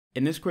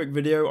In this quick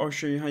video, I'll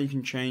show you how you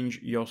can change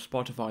your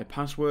Spotify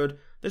password.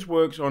 This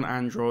works on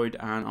Android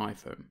and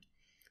iPhone.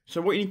 So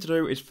what you need to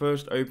do is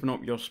first open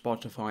up your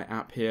Spotify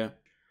app here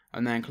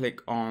and then click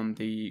on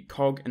the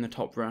cog in the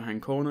top right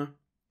hand corner.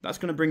 That's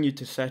going to bring you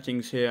to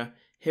settings here.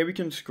 Here we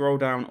can scroll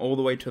down all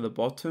the way to the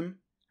bottom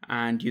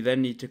and you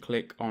then need to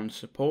click on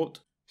support.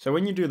 So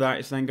when you do that,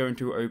 it's then going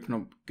to open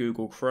up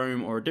Google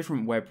Chrome or a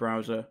different web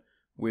browser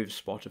with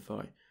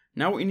Spotify.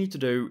 Now what you need to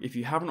do, if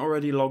you haven't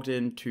already logged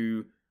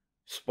into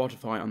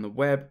Spotify on the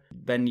web,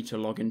 then need to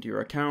log into your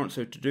account.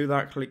 So to do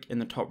that, click in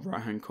the top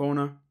right hand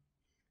corner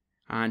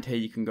and here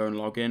you can go and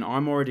log in.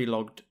 I'm already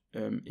logged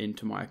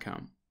into my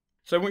account.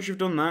 So once you've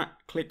done that,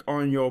 click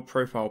on your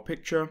profile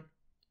picture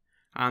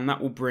and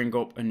that will bring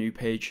up a new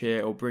page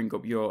here or bring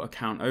up your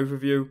account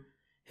overview.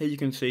 Here you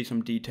can see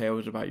some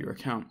details about your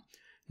account.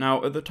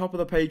 Now at the top of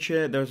the page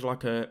here, there's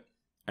like an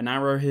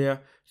arrow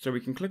here. So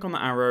we can click on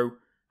the arrow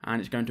and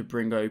it's going to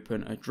bring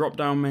open a drop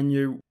down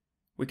menu.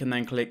 We can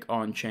then click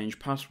on change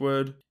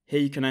password.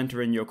 Here you can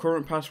enter in your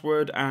current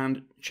password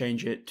and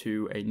change it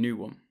to a new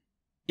one.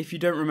 If you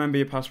don't remember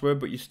your password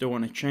but you still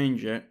want to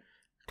change it,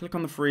 click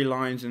on the three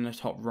lines in the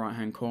top right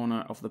hand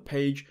corner of the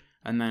page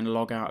and then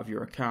log out of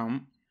your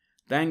account.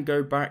 Then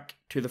go back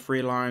to the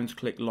three lines,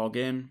 click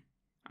login,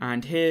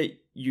 and here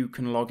you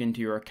can log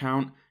into your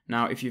account.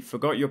 Now if you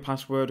forgot your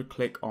password,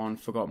 click on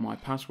forgot my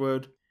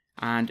password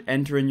and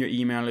enter in your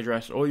email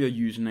address or your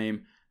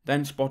username.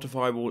 Then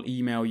Spotify will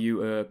email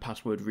you a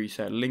password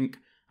reset link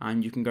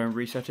and you can go and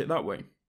reset it that way.